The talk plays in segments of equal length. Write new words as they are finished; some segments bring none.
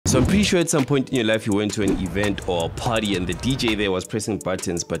So I'm pretty sure at some point in your life you went to an event or a party and the DJ there was pressing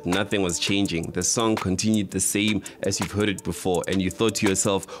buttons but nothing was changing. The song continued the same as you've heard it before and you thought to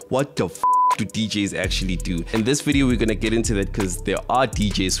yourself, what the f do DJs actually do? In this video we're gonna get into that because there are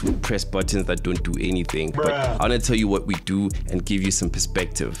DJs who press buttons that don't do anything. But I wanna tell you what we do and give you some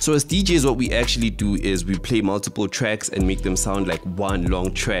perspective. So as DJs, what we actually do is we play multiple tracks and make them sound like one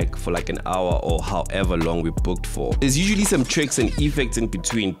long track for like an hour or however long we're booked for. There's usually some tricks and effects in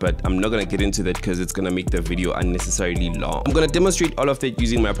between, but I'm not gonna get into that because it's gonna make the video unnecessarily long. I'm gonna demonstrate all of that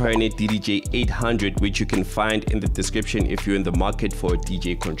using my Pioneer DDJ 800, which you can find in the description if you're in the market for a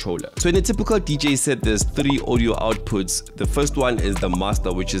DJ controller. So in a typical DJ set, there's 3 audio outputs. The first one is the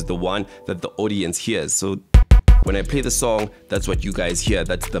master, which is the one that the audience hears. So when I play the song, that's what you guys hear,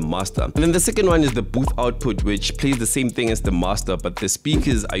 that's the master. And then the second one is the booth output, which plays the same thing as the master, but the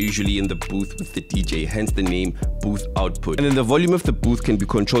speakers are usually in the booth with the DJ, hence the name booth output. And then the volume of the booth can be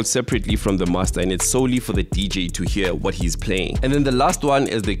controlled separately from the master, and it's solely for the DJ to hear what he's playing. And then the last one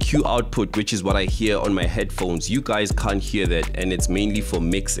is the cue output, which is what I hear on my headphones. You guys can't hear that, and it's mainly for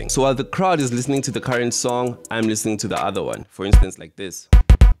mixing. So while the crowd is listening to the current song, I'm listening to the other one. For instance, like this.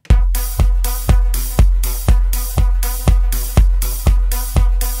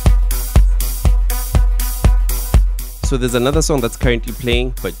 So there's another song that's currently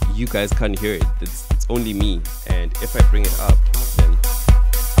playing, but you guys can't hear it. It's only me. And if I bring it up, then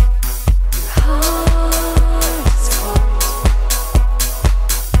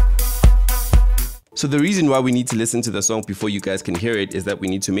so the reason why we need to listen to the song before you guys can hear it is that we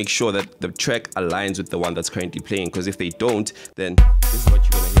need to make sure that the track aligns with the one that's currently playing, because if they don't, then this is what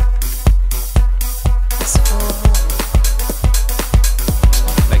you're gonna hear.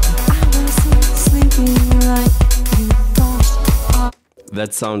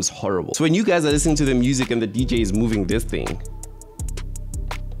 That sounds horrible. So when you guys are listening to the music and the DJ is moving this thing,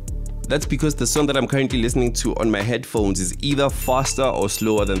 that's because the song that I'm currently listening to on my headphones is either faster or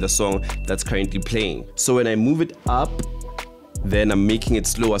slower than the song that's currently playing. So when I move it up, then I'm making it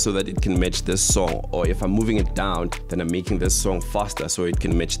slower so that it can match this song. Or if I'm moving it down, then I'm making this song faster so it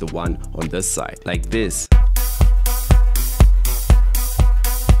can match the one on this side, like this.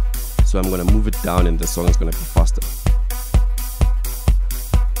 So I'm gonna move it down and the song is gonna be faster.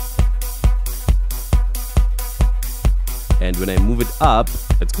 And when I move it up,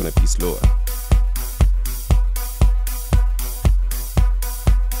 it's gonna be slower.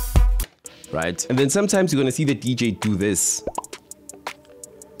 Right? And then sometimes you're gonna see the DJ do this.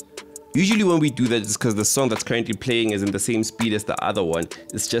 Usually when we do that, it's because the song that's currently playing is in the same speed as the other one.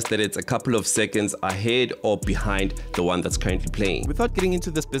 It's just that it's a couple of seconds ahead or behind the one that's currently playing. Without getting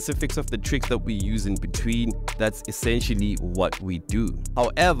into the specifics of the tricks that we use in between, that's essentially what we do.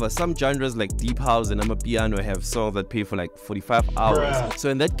 However, some genres like deep house and amapiano have songs that play for like 45 hours. So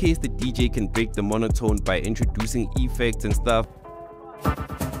in that case, the DJ can break the monotone by introducing effects and stuff.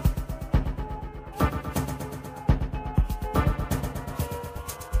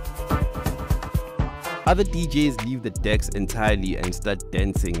 Other DJs leave the decks entirely and start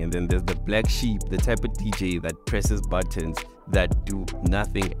dancing, and then there's the black sheep, the type of DJ that presses buttons that do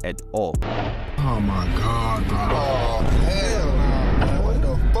nothing at all. Oh my god, bro. Oh hell man, what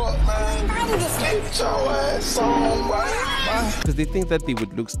the fuck, man? Get your ass on, right? Because they think that they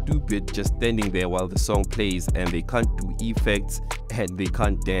would look stupid just standing there while the song plays, and they can't do effects and they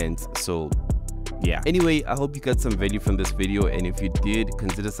can't dance. So yeah. Anyway, I hope you got some value from this video, and if you did,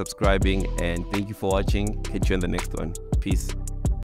 consider subscribing, and thank you for watching. Catch you on the next one. Peace.